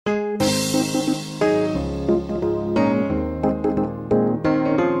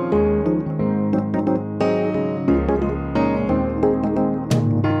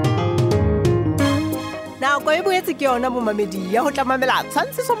ke yona bomamedi ya ho tlamamela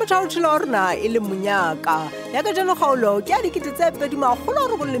tshwantshiso motho o tshela rona e le Monyaka ya ka jeno kgaolo ke a dikete tse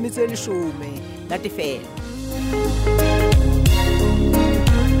 2010 la tefela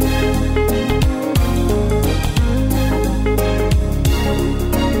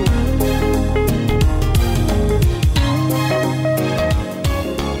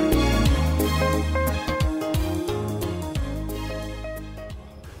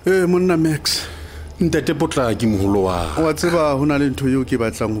Monna Max ntate potla ke moholo wa tseba hona le ntho eo ke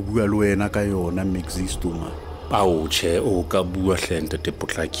batlang ho bua le wena ka yona Maxistoma ao che o ka bua hle ntate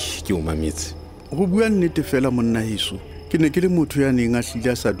potla ke o mametse go bua nnete fela monna heso ke ne ke le motho ya neng a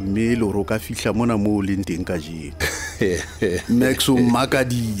hlile a sa dumele hore o ka fihla mona moo le nteng ka jeno Max o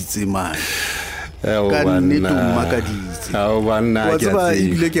makaditse man ka nnete o makaditse wa tseba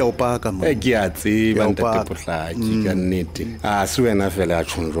ebile ke a o paka man ke a tseba ntate potla ka nnete a se wena fela a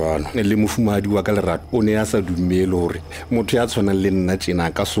tshonjwana le mofumadi wa ka lerato o ne a sa dumele hore motho ya tshwana le nna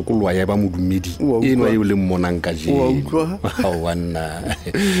tjena ka sokolwa ya ba modumedi eno e le mmonang ka jeno wa utlwa wa nna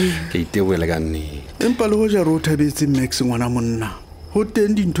ke itebole ka nnete empa le ho ja ro thabetse Max ngwana monna ho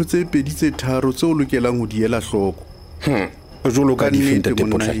teng dintho tse pedi tse tharo tse o lokelang ho diela hloko jolo ka difente te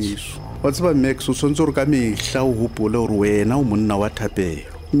potla wa tseba Max o sontso re ka mehla o hopole hore wena o monna wa thapelo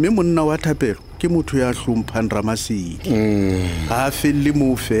mme monna wa thapelo ke motho ya hlomphang Ramasedi ha felle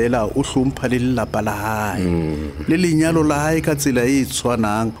mo fela o hlompha le lelapa la hae le lenyalo la hae ka tsela e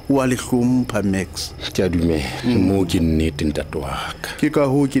tshwanang o a le hlompha Max ke a dumela mo ke nnete ntate wa ka ke ka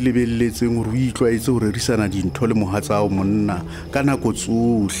ho ke lebelletseng hore o itlwaetse hore risana dintho le mohatsao monna ka nako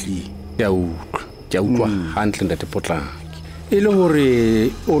tsohle ke a utlwa hantle ntate potla e le hore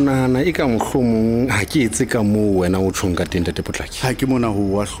o nahana e ka mohlomong ha ke etse ka moo wena o tshong ka teng ntate potlaki ha ke mona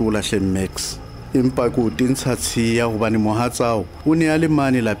ho wa hlola hle Max empa ko tentsha tsheya hobane mohatsao o ne a le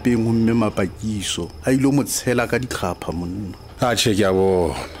mane lapeng ho mme Mapakiso a ile mo tshela ka dikhapha monna a che ke a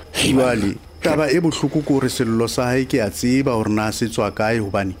bo jwale taba e bohloko ko re sello sa hae ke a tseba hore na se tswa kae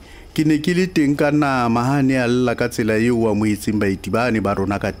hobane ke ne ke le teng ka nama ha ne a lla ka tsela eo wa moetseng baeti ba ne ba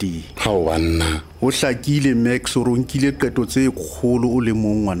rona ka teng ha wa nna o hlakile Max o ronkile qeto tse kgolo o le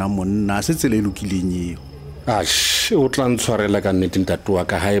mong ngwana monna se tsela e lokileng eo o tla ntshwarela ka nnete ntate wa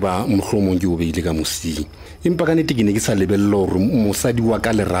ka haeba mohlomong ke o beile ka mosing empa ka nnete ke ne ke sa lebello hore mosadi wa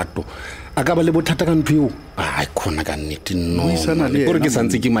ka lerato a ka ba le bothata ka ntho eo a khona ka nnete no gore ke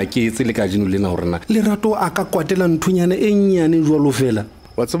santse ke maketse le ka jeno lena hore na lerato a ka kwatela nthonyana e nyane jwalo fela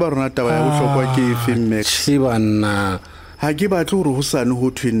wa tseba rona taba ya bohlokwa ke efe Max banna ha ke batle hore ho sane ho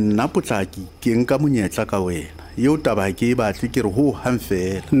thwe nna potlaki ke nka monyetla ka wena yeo taba ke batle ke re ho hang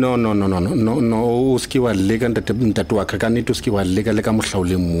fela no o ske wa lega ntate wa ka nnete o ske wa lega le ka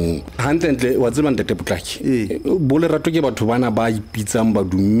mohlaole mo hantle wa tseba ntate potlaki bo le rato ke batho bana ba ipitsang ba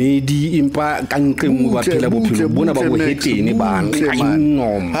dumedi empa ka nqeng ba phela bophelo bona ba bo hetene ba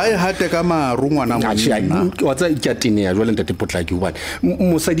nqainom hae hate ka maru ngwana monna wa tsa ke atene ya jwale ntate potlaki hobane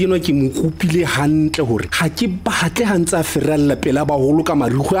mosadi eno ke mo kopile hantle hore ha ke batle hantsa feralla pela ba holo ka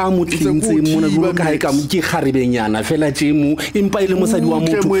marigo a motlentse mona jwalo ka hae ka ke kgarebe nyana fela tjemo empa ile mosadi wa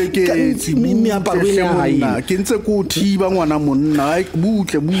motho mme aparo ene ya hae ke ntse ko thiba ngwana monna ai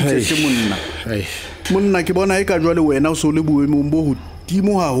butle se monna ke bona e ka jwale wena o so le boemong bo ho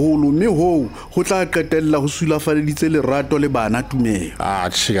timo haholo mme ho tla qetella ho sulafaleditse lerato le bana tumelo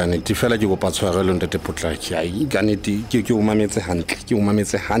tshikane ti fela ke go patshwarelo ntate potlaki ai ganeti ke o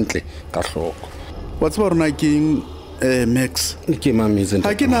mametse hantle ka hloko wa tseba rona ke Max ke mametse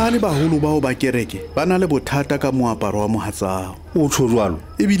ha ke nahane baholo bao ba kereke ba na le bothata ka moaparo wa mohatsao o tshojwalo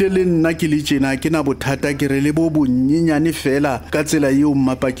ebile le nna ke le tjena ke na bothata ke re le bo bonyenyane fela ka tsela eo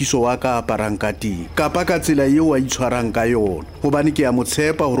Mapakiso wa ka aparang ka teng kapa ka tsela eo a itshwarang ka yona hobane ke a mo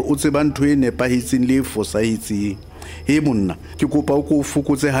tshepa hore o tseba ntho e nepahetseng le e fosahetseng monna ke kopa o ko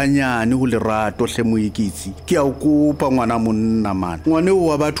fokotse hanyane ho lerato hle moeketsi ke a o kopa ngwana monna man ngwane o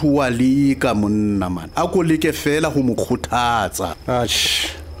wa batho wa leka monna man a ko leke fela ho mo khothatsa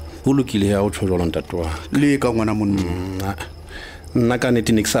ho lokile ya o tsholo ntate wa leka ngwana monna nna ka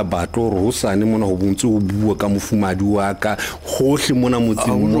nnete ne ke sa batlo hore ho sane mona ho bontse o bua ka mofumadi wa ka hohle mona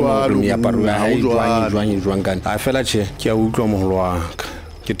motseng mona re meaparo ya hae jwang ka a fela tjhe ke a utlwa moholo wa ka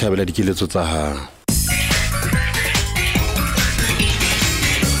ke thabela dikeletso tsa hao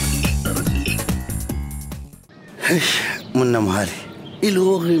monna mohale e le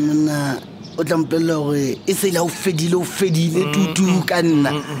hore monna o tla mpella hore e se la o fedile tutu ka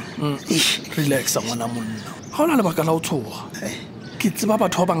nna relax ngwana monna ha ona le baka la o tshoga ke tseba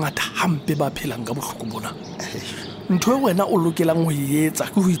batho ba bangata hampe ba phelang ka bohloko bona ntho e wena o lokelang ho etsa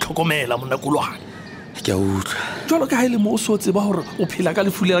ke ho itlhokomela monna kolwana ke a utlwa jalo ka ha ile mo o so tseba hore o phela ka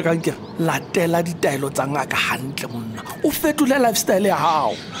lefu le la kankere latela ditaelo tsa ngaka hantle monna o fetole lifestyle ya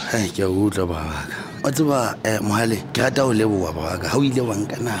hao ke a utlwa baka wa tseba mohale ke rata o leboa baka ha o ile wa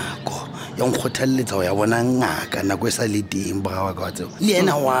nka nako ya nkgothalletsa ho ya bona ngaka nako e sa le teng baka wa ka wa tseba le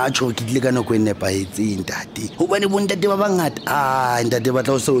ena wa tjho ke tle ka nako e nepahetseng ntate hobane bontate ba bangata ntate ba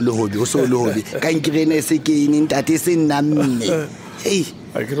tla o se o le hobe kankere ena e se kene ntate se nna mme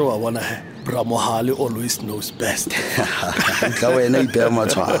a ke re wa bona bra mohale always knows best tla wena ipeya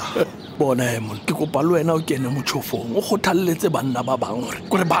matshwao bona mon ke kopa le wena o kene motšhofong o kgothalletse banna ba bang gore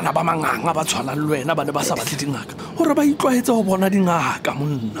kore bana ba manganga ba tshwanang le wena ba ne ba sa batle dingaka gore ba itlwaetse go bona dingaka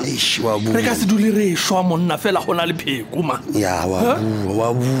monna re ka se dule re shwa monna fela go na le pheko ma ya wa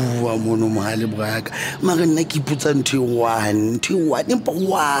bua mono mohale braka mare nna ke ipotsa ntho e one empa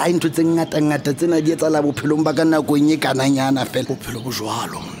why ntho tse ngata tsena di etsa la bophelong ba ka nakong e kananyana fela bophelo bo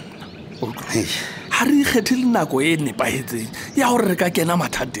jwalo ha re ikgethile nako e nepahetseng ya gore re ka kena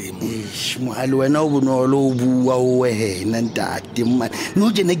mathateng mohale wena o bonolo o bua o wena ntate mmane no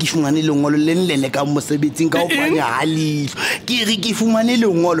jena ke fumane lengolo le nlele ka mosebetsing ka o panya halihlo ke re ke fumane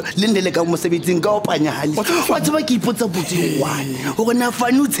lengolo le nlele ka mosebetsing ka o panya halihlo wa tseba ke ipotsa potso one gore na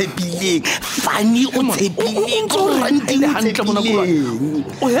fane o tshepileng o rantile hantle mona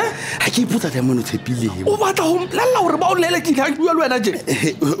ko ha ke ipotsa diamond o tshepileng o batla ho mpolella gore ba o lele ke ka bua le wena je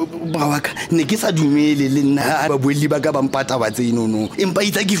ba wa ka ne ke sa dumele le nna ba boeli ba ka ba mpata ba tsenono empa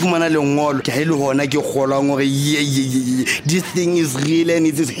itsa ke fumana lengolo ke ha ile hona ke kgolwang gore this thing is real and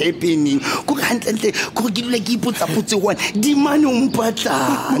it is happening go hantle go ke dula ke ipotsa potse one di mane o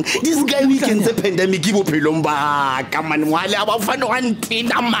mpatlang this guy weekend the pandemic e bophelong ba ka man wale aba fana wa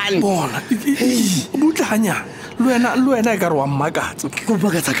ntina man bona butlanya lwena e ka re wa mmakatsa go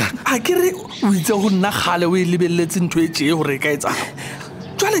bakatsa ka a ke re o itse go nna gale o e lebelletse ntho e tšee gore e ka etsa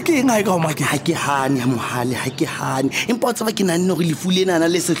jwale ke eng a e ka omake ha ke hane ya mohale ha ke hane empa o tseba ke nanne gore lefu lenana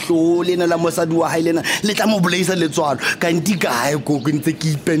le sehloho lena la mosadi wa hae lena le tla mo bolaisa letswalo kanti ka hae koko ntse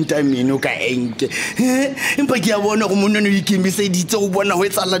ke ipenta meno ka enke empa ke a bona gore monno o ikemiseditse go bona ho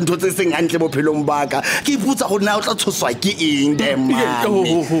etsala ntho tse seng hantle bophelong baka ke ipotsa gore na o tla tshoswa ke eng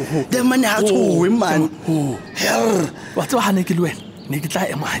demane ha tshowe man wa tseba hane ke le wena ne ke tla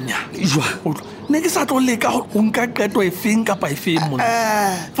ema hanyana ne ke sa tlo leka go nka qeto e feng kapa e feng mona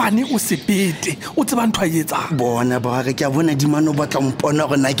fane o sepete o tseba ntho a etsang bona ba re ke a bona dimano ba tla mpona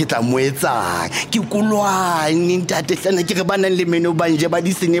gore na ke tla mo etsang ke kolwane ntate hlana ke re ba nang le meno ba nje ba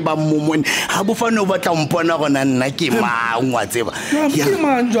di sene ba mmomone ha bo fane o ba tla mpona gore nna ke mang wa tseba ke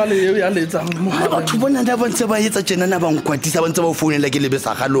mang jwale eo ya letsang batho bona da ba ntse ba etsa tjena na ba nkwatisa ba ntse ba founela ke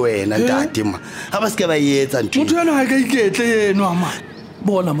lebesa ga le wena ntate ma ha ba se ke ba etsa ntho motho yana ha ka iketle eno ama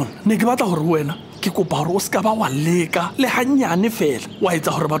bona mona ne ke batla gore wena ke kopa gore o ska ba wa leka le hanyane fela wa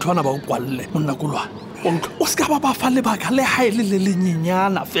etsa gore batho bana ba o kwalle monna kolwana o ska ba fa lebaka le haele le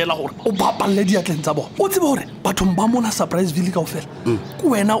lenyenyana fela gore o bapalle diatleng tsa bona o tsebe gore bathong ba mona surpriseville ka ofela ke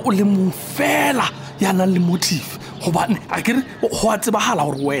wena o le mong fela ya nang le motive gobane a kere go a tsebagala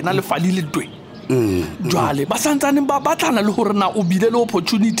gore wena le falile twe jwale ba santsaneng ba batlana le gore na o bile le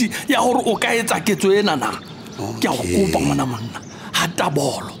opportunity ya gore o ka etsa ketso ena na ke a go kopa ngwana monna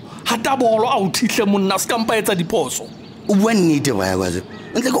hata bolo a o thihle monna se ka mpa etsa diphoso o bua nnete ba ya kwaze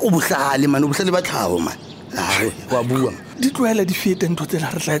ntle ke o bohlale man o bohlale ba tlhaho man wa bua di tloela di fete ntho tsena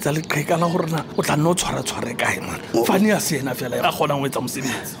re tla etsa leqheka la gore na o tla nno tshwara kae man fane ya sena fela ya kgona go etsa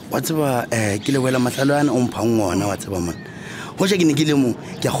mosebetsi wa tseba ke le wela mahlalo yana o mphang ngwana wa tseba man go ja ke ne ke le mo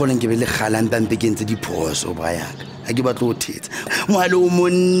ke a golang ke be le galang pampe ke ntse diphoso ba yaka ha ke batlo o thetsa moale o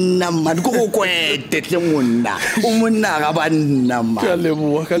monna mma go go kwete tle monna o monna ga banna mma ka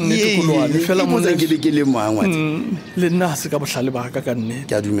leboa ka nnete kolwane fela monna ke le mangwa le nna se ka bohlale ba ka nnete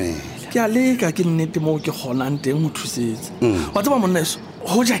ke a dumela ke a leka ke nnete mo ke kgonang teng o thusetse wa tseba monna eso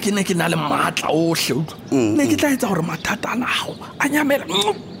go ja ke ne ke na le matla ohle ne ke tla etsa gore mathata a nago a nyamela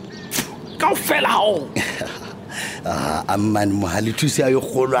ka o fela o amman mohale thusi a yo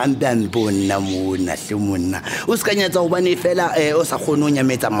golwang dan bona mona hle monna o se ka nyatsa go bane fela o sa kgone o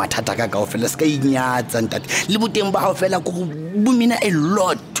nyametsa mathata ka kaofela se ka inyatsa ntate le boteng ba hao fela go bumina a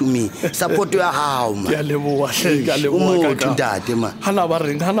lot to me support ya hao ma ke a leboa hle ka leboa ka ntate ma hana ba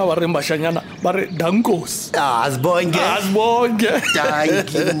reng bashanyana ba re dankos asbonge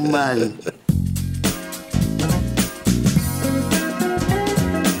thank you man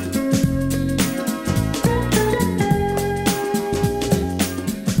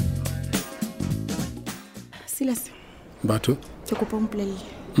batho ke kopa mpolelle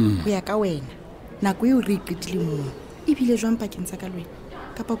go ya ka wena nako eo re iqetile moo ebile jwang pakeng tsa ka le wena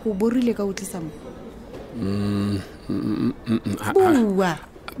kapa ko borile ka o tlisa mo bua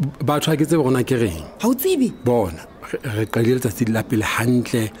batho ha ke tsebe gona ke reng ga o tsebe bona re qadile letsatsi la pele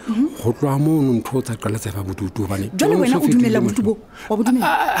hantle go tloa mono ntho tsa qala tsa fa bodutu hobane jwale wena o dumela bodutu bo wa bo dumela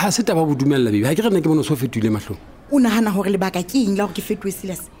ha se taba bo dumella bibi ha ke rena ke bona so fetile mahlong o nagana gore lebaka ke eng la gore ke fetoe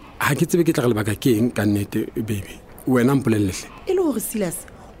Silas ha ke tsebe ke tla re lebaka ke eng ka nnete baby wena mpolellehle e le gore Silas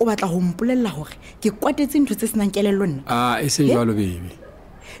o batla go mpolella gore ke kwatetse ntho tse senang kelello nna e seng jalo baby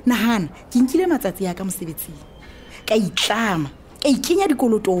nagana ke nkile matsatsi ya ka mosebetsing ka itlama ka ikenya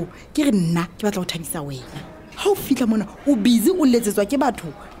dikolotong ke re nna ke batla go thabisa wena ha o fitla mona o busy o letsetswa ke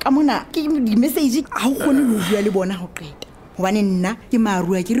batho ka mona ke di-message ha o kgone le ho bua le bona ha o qeta hobane nna ke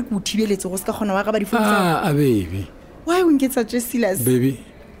marua ke re ke o thibeletse go se ka kgona wa ka ba difounu tsa baby why o nketsa tse Silas baby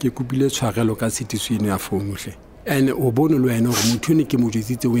ke kopile tshwarelo ka setiso ya founu hle ene o bone le wena gore motho ne ke mo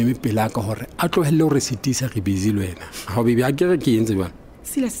jetsitse o eme pela ka gore a tlohelle gore setisa re busy le wena ha baby a ke re ke entse bana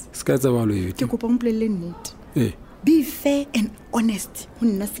Silas ska tsa ba lo ke kopa mpolelle nnete be fair and honest ho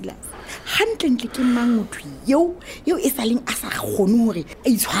nna Silas hantle ke mang motho yo e saleng a sa kgone hore a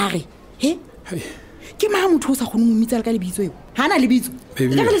itshware ke mang motho o sa kgone mo mitsa ka lebitso yo hana lebitso ka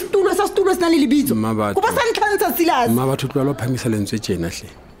le stulo sena le lebitso go ba sa ntlhantsha Silas batho tlo lo phamisa lentswe tjena hle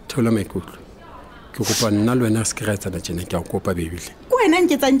thola maikutlo ke kopa nna le wena se ke raetsana tjena ke a kopa baby hle ko wena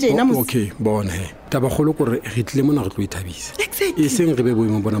nketsang tjena okay bona taba golo gore re tlile mona re tlo ithabisa e seng re be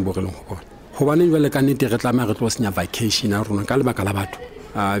boimo bona bo re leng go bona gobane jwale ka nnete re tlamaya re tlo senya vacation a rona ka lebaka la batho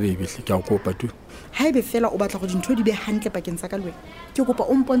baby hle ke a kopa tu ha ebe fela o batla go dintho di be hantle pakeng sa ka le wena ke kopa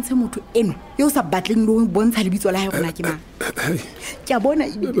o mpontshe motho eno yo sa batleng le ho bontsha lebitso la hae gona ke mang ke a bona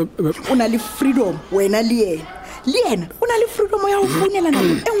o na le freedom wena le yena o na le freedom ya ho founela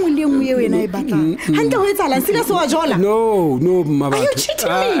nako engwe le engwe ye wena e batlang hantle ho etsalang Silas wa jola no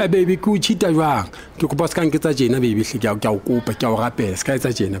mabatho baby ku cheat jwang ke kopa se ka nketsa jena baby hle ke a o kopa ke a o rapela se ka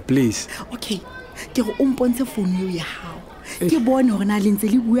etsa jena please okay ke go o mpontshe phone yo ya hao ke bone hore na le ntse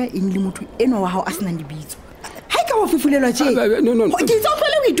le bua eng le motho eno wa hao a senang dibitso ha ka o fifulelwa tje no ke tsa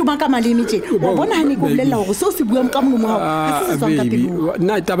pele o ituma ka maleme tje wa bona ha ne go bolella hore so se buang ka molomo hao a se tswa ka pelo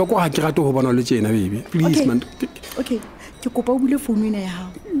na taba go ha ke rate ho bona le tjena baby please man okay ke kopa o bule phone ena ya hao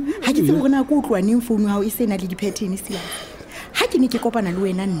ha ke tsebe gore na go utlwaneng phone ya hao e sena le di-pattern Silas ha ke ne ke kopana le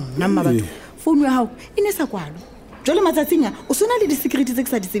wena nna mmabatho phone ya hao e ne sa kwalo jole matsatsing o sona le di-security tse ke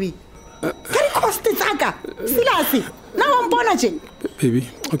sa di tsebeng ka di-cost tsaka Silas na wa mpona tje baby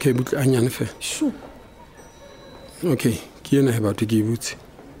okay but anyane fe sure okay ke yena he batho ke butse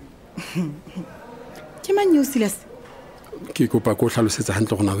ke mang yo Silas ke kopa go hlalosetsa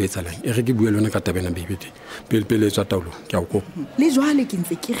hantle gona ho etsalang e re ke bua le wena ka tabena baby pele tswa taolo ke a o kopa le jwale ke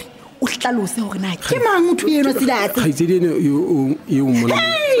ntse ke re o hlalose hore na ke mang motho eno Silas ga itse dine yo mona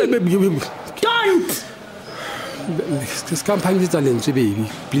don't campaign tsa lentswe baby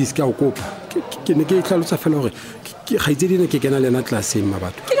please ke a o kopa ke ne ke hlalosa fela hore ke ga itse dine ke kena lena classeng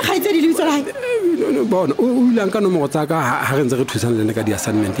mabatho ke ga itse di lebitso la hae no bona o ile nka nomoro tsa ka ha re ntse re thusana le ka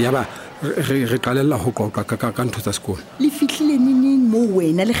di-assignment ya ba re qalella ho qoqa ka ntho tsa sekolo le fihlile neneng mo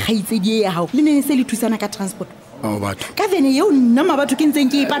wena le kgaitsedi ya hao le ne se le thusana ka transport batho ka vene eo nna mabatho ke ntseng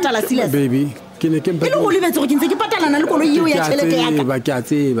ke ipatala Silas baby ke ne ke mpa le go lebetse go ke ntse ke patalana le koloi eo ya tšhelete ya ka ke a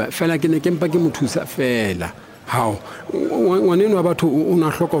tseba fela ke ne ke mpa ke mo thusa fela how ngwaneno wa batho o na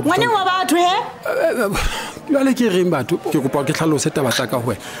hloka ngwaneno wa batho jale ke reng batho ke kopa ke tlhalose taba tsa ka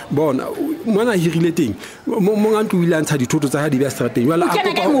ho wena bona mona hirile teng monga ntlo ile ntsha dithoto tsa ha di ba strateng jale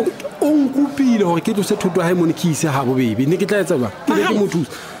o nkopile hore ke tlose thoto ha mone ke ise ha bobebe ne ke tla etsa ba ke ne ke motho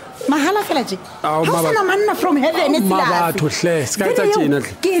mahala fela tje ha sana manna from heaven it's like batho hle ska etsa tjena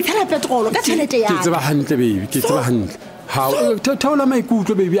ke tshela petrol ka tšhelete ya ke tseba hantle baby ke tseba hantle ha taola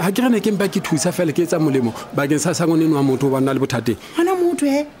maikutlo baby ha ke rene ke mpa ke thusa fela ke etsa molemo bakeng sa sangoneno wa motho ba nna le bothate hana motho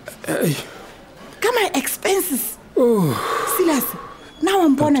ka my expenses Silas na wa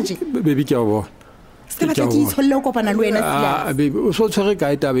mpona je baby ke a bona se batla ke itsholle o kopana le wena Silas baby o so tshwere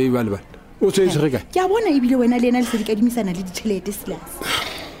ka eta baby ba le bana o so tshwere ka ke a bona ebile wena le ena le se dikadimisana le ditšhelete Silas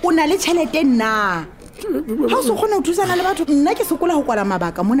o na le tšhelete nna ha o se kgona ho thusana le batho nna ke sokola ho kwala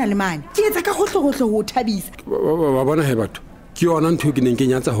mabaka mona le mane ke etsa ka gohle ho thabisa wa bona he batho ke yona ntho ke neng ke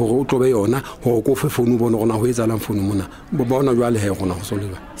nyatsa hore o tlobe yona ho go fe phone bona gona ho etsalang phone mona bona jwale he gona go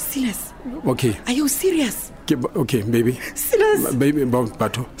solela Silas okay are you serious okay baby Silas baby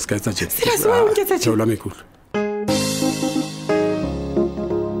batho ska etsa tje Silas wa o nketsa tje tšola mekutlo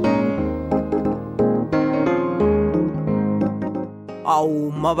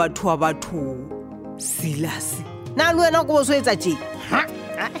au mabatho wa batho Silas na le wena go bo so etsa tje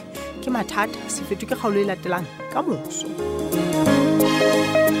ke mathata se fetwe ke kgaolo e latelang ka moso